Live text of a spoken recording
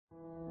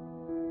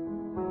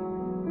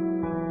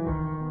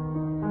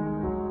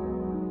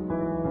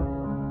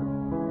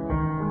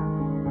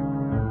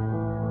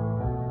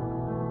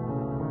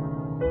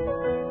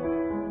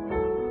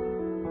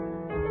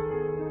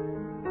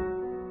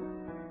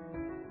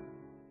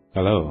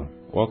Hello,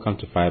 welcome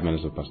to 5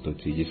 Minutes with Pastor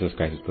T. Jesus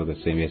Christ is still the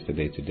same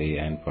yesterday, today,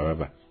 and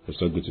forever. It's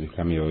so good to be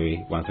coming your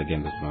way once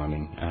again this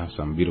morning. I have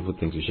some beautiful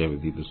things to share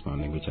with you this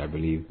morning, which I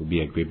believe will be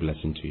a great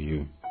blessing to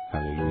you.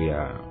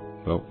 Hallelujah.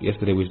 Well,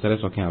 yesterday we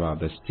started talking about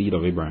the seed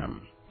of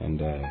Abraham,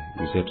 and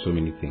we said so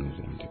many things,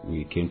 and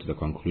we came to the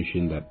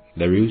conclusion that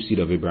the real seed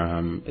of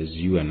Abraham is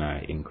you and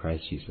I in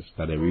Christ Jesus,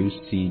 that the real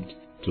seed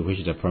to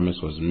which the promise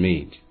was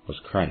made was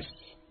Christ.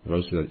 The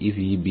Bible says that if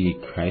ye be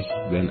Christ,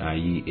 then are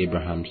ye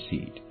Abraham's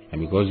seed. And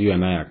because you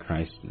and I are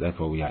Christ,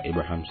 therefore we are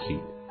Abraham's seed.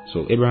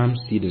 So Abraham's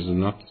seed is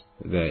not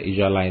the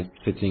Israelites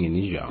sitting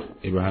in Israel.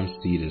 Abraham's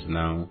seed is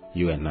now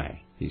you and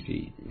I. You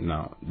see,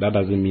 now that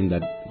doesn't mean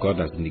that God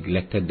has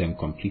neglected them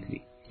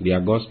completely. They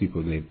are God's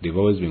people. They've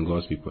always been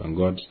God's people, and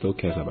God still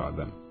cares about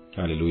them.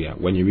 Hallelujah.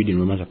 When you read in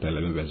Romans chapter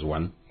 11 verse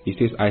 1, it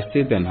says, I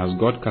say then, has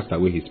God cast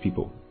away his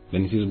people?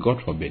 Then it says, God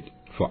forbid.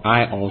 For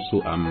I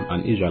also am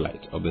an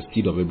Israelite of the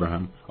seed of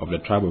Abraham, of the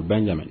tribe of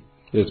Benjamin.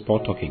 This is Paul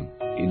talking.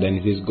 Then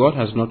it says, God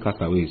has not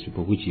cast away his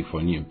people which he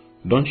foreknew.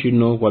 Don't you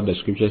know what the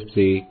scriptures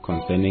say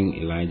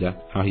concerning Elijah,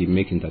 how he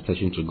makes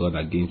intercession to God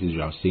against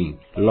Israel, saying,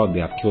 Lord, they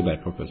have killed thy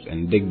prophets,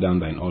 and dig down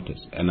thine altars,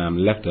 and I am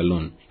left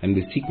alone, and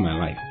they seek my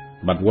life.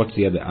 But what's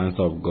here the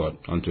answer of God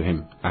unto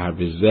him? I have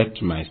reserved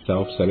to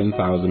myself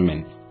 7,000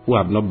 men, who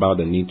have not bowed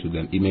the knee to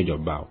the image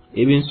of Baal.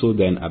 Even so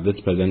then, at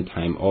this present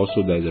time,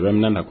 also there is a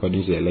remnant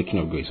according to the election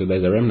of grace. So there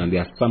is a remnant.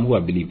 There are some who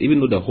have believed. Even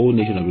though the whole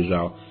nation of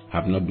Israel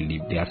have not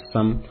believed, there are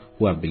some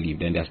who have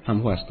believed, and there are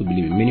some who are still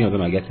believing. Many of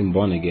them are getting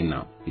born again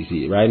now. You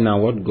see, right now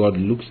what God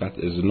looks at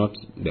is not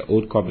the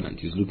old covenant.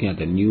 He's looking at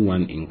the new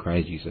one in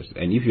Christ Jesus.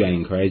 And if you are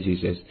in Christ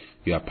Jesus,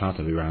 you are part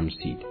of Abraham's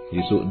seed.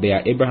 So they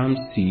are Abraham's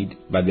seed,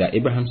 but they are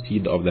Abraham's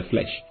seed of the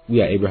flesh.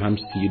 We are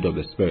Abraham's seed of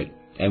the spirit.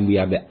 And we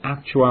are the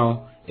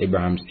actual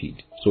Abraham's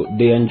seed. So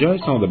they enjoy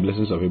some of the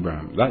blessings of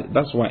Abraham.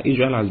 That's why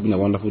Israel has been a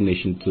wonderful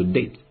nation to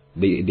date.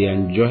 They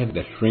enjoy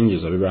the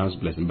fringes of Abraham's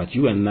blessing, but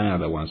you and I are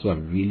the ones who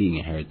have really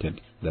inherited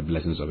the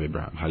blessings of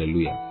Abraham.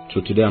 Hallelujah.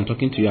 So today I'm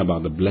talking to you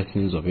about the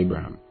blessings of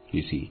Abraham.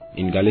 You see,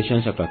 in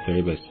Galatians chapter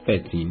 3 verse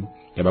 13,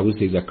 the Bible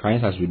says that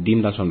Christ has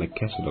redeemed us from the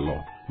curse of the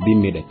law,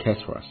 being made a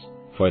curse for us.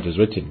 For it is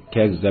written,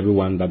 cursed is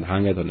everyone that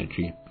hangeth on a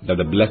tree, that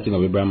the blessing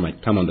of Abraham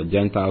might come on the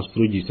Gentiles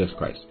through Jesus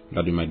Christ,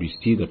 that we might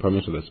receive the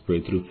promise of the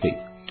Spirit through faith.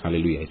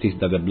 Hallelujah. It says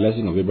that the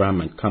blessing of Abraham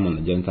might come on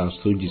the Gentiles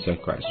through Jesus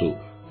Christ. So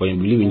when you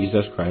believe in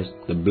Jesus Christ,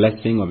 the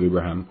blessing of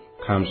Abraham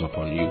comes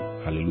upon you.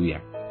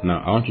 Hallelujah.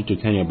 Now I want you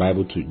to turn your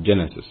Bible to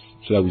Genesis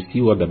so that we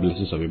see what the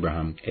blessings of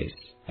Abraham is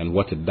and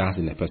what it does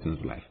in a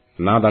person's life.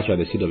 Now that you are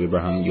the seed of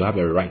Abraham, you have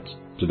a right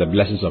to the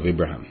blessings of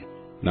Abraham.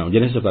 Now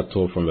Genesis chapter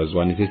 12 from verse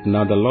 1, it says,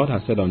 Now the Lord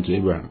has said unto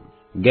Abraham,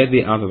 Get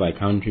thee out of thy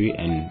country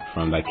and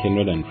from thy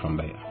kindred and from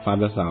thy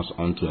father's house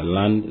unto a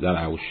land that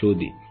I will show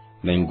thee.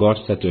 Then God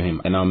said to him,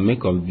 And I'll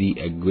make of thee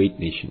a great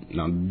nation.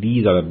 Now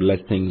these are the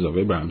blessings of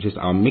Abraham. He says,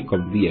 I'll make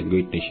of thee a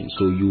great nation.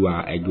 So you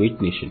are a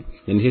great nation.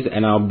 Then he says,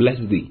 And I'll bless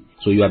thee.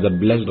 So you are the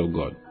blessed of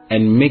God.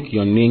 And make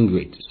your name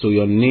great. So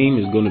your name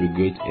is going to be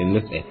great in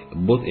this earth,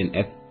 both in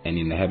earth and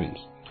in the heavens.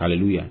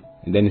 Hallelujah.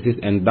 And then it says,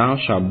 And thou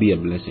shalt be a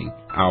blessing.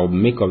 I'll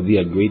make of thee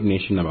a great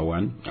nation, number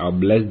 1. I'll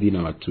bless thee,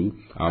 number 2.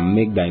 I'll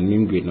make thy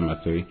name great, number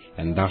 3.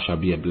 And thou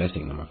shalt be a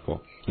blessing, number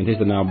 4. And it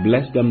says, And I'll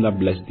bless them that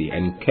bless thee,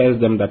 and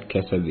curse them that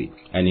curse thee.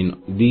 And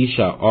in thee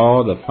shall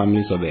all the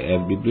families of the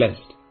earth be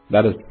blessed.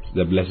 That is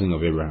the blessing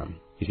of Abraham.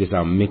 He says,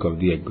 I'll make of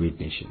thee a great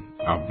nation.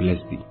 I'll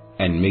bless thee,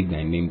 and make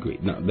thy name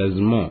great. Now, there's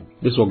more.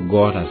 This is what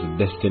God has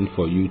destined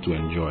for you to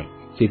enjoy.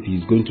 Says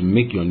he's going to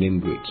make your name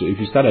great. So if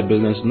you start a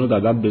business, know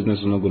that that business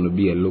is not going to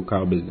be a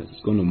local business.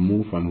 It's going to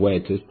move from where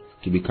it is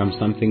to become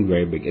something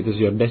very big. It is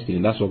your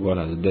destiny. That's what God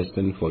has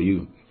destined for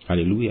you.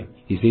 Hallelujah.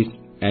 He says,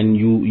 and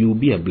you'll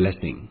be a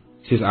blessing.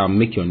 He says, I'll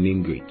make your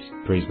name great.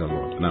 Praise the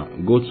Lord. Now,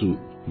 go to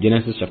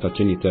Genesis chapter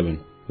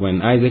 27.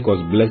 When Isaac was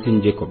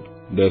blessing Jacob,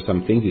 there are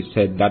some things he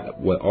said that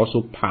were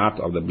also part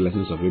of the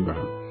blessings of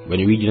Abraham. When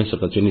you read Genesis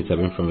chapter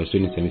 27 from verse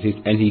 27, it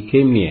says, And he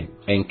came near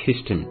and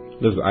kissed him,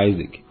 this is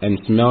Isaac, and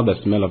smelled the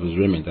smell of his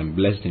raiment, and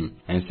blessed him,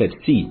 and said,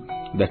 See,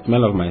 the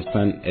smell of my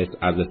son is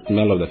as the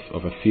smell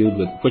of a field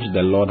with which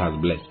the Lord has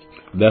blessed.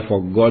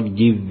 Therefore God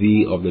give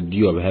thee of the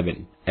dew of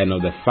heaven, and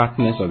of the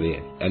fatness of the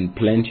earth, and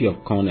plenty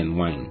of corn and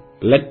wine.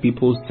 Let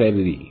people serve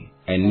thee,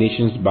 and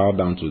nations bow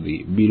down to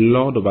thee. Be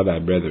Lord over thy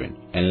brethren,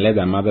 and let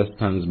thy mother's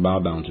sons bow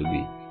down to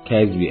thee.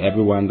 Cursed be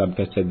everyone that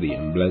curseth thee,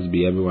 and blessed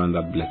be everyone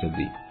that blesseth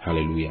thee.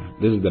 Hallelujah.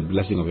 This is the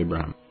blessing of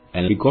Abraham.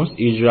 And because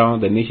Israel,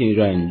 the nation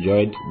Israel,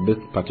 enjoyed this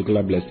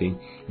particular blessing,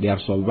 they have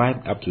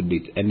survived up to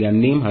date, and their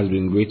name has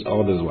been great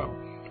all this while.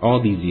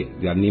 All these years,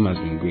 their name has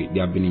been great.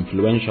 They have been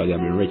influential, they have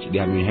been rich, they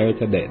have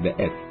inherited the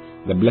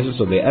earth. The blessings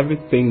of the earth,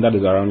 everything that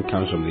is around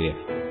comes from the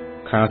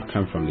earth. Cars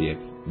come from the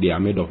earth. They are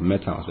made of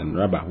metals and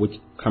rubber, which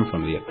come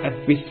from the earth.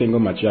 Every single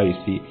material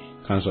you see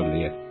comes from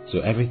the earth. So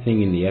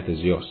everything in the earth is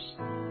yours.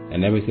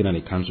 And everything that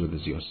it comes with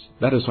is yours.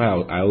 That is why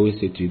I always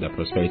say to you that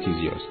prosperity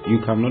is yours. You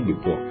cannot be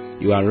poor.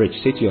 You are rich.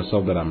 Say to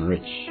yourself that I'm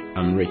rich.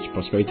 I'm rich.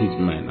 Prosperity is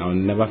mine. I will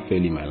never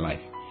fail in my life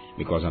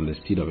because I'm the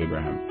seed of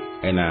Abraham.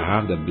 And I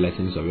have the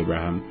blessings of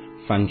Abraham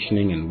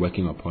functioning and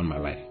working upon my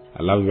life.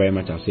 I love you very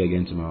much. I'll see you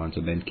again tomorrow.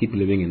 Until then, keep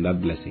living in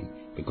that blessing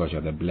because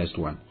you're the blessed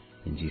one.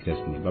 In Jesus'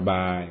 name.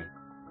 Bye-bye.